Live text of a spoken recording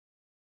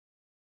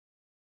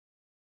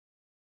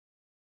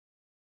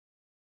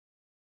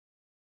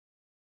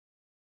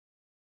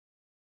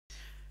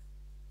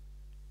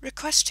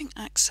Requesting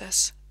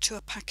access to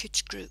a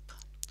package group.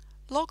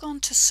 Log on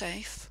to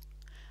SAFE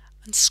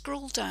and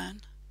scroll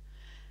down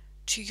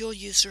to your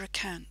user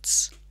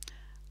accounts,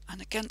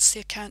 and against the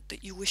account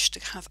that you wish to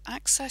have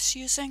access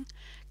using,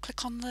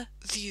 click on the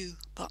View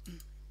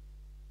button.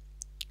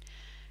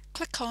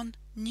 Click on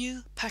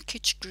New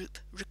Package Group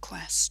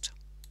Request.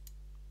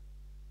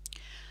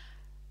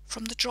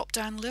 From the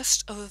drop-down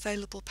list of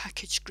available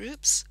package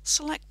groups,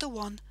 select the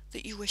one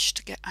that you wish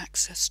to get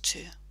access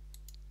to,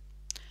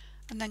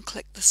 and then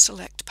click the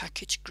Select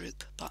Package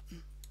Group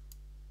button.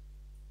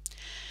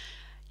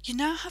 You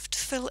now have to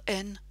fill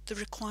in the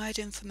required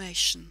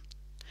information.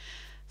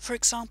 For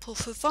example,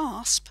 for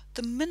VASP,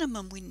 the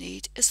minimum we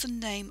need is the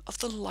name of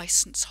the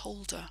license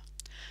holder,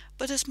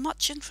 but as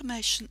much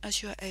information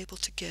as you are able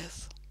to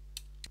give.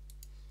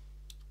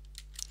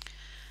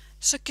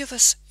 So give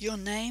us your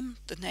name,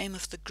 the name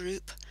of the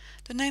group,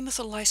 the name of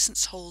the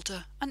license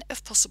holder, and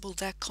if possible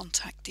their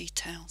contact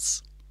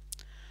details.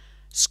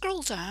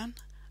 Scroll down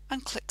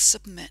and click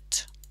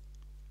Submit.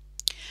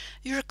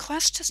 Your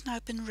request has now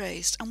been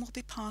raised and will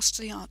be passed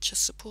to the Archer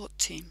support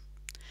team.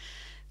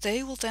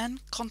 They will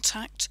then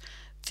contact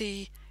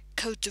the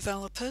code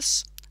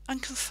developers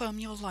and confirm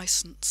your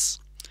license.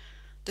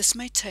 This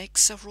may take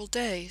several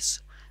days,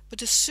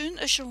 but as soon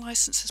as your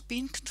license has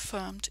been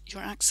confirmed,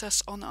 your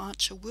access on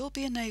Archer will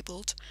be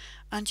enabled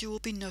and you will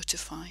be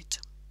notified.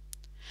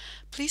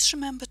 Please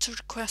remember to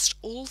request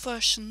all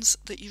versions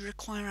that you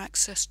require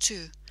access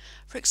to.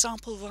 For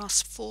example,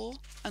 VASP 4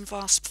 and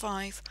VASP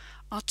 5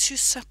 are two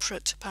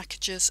separate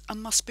packages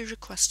and must be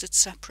requested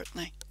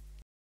separately.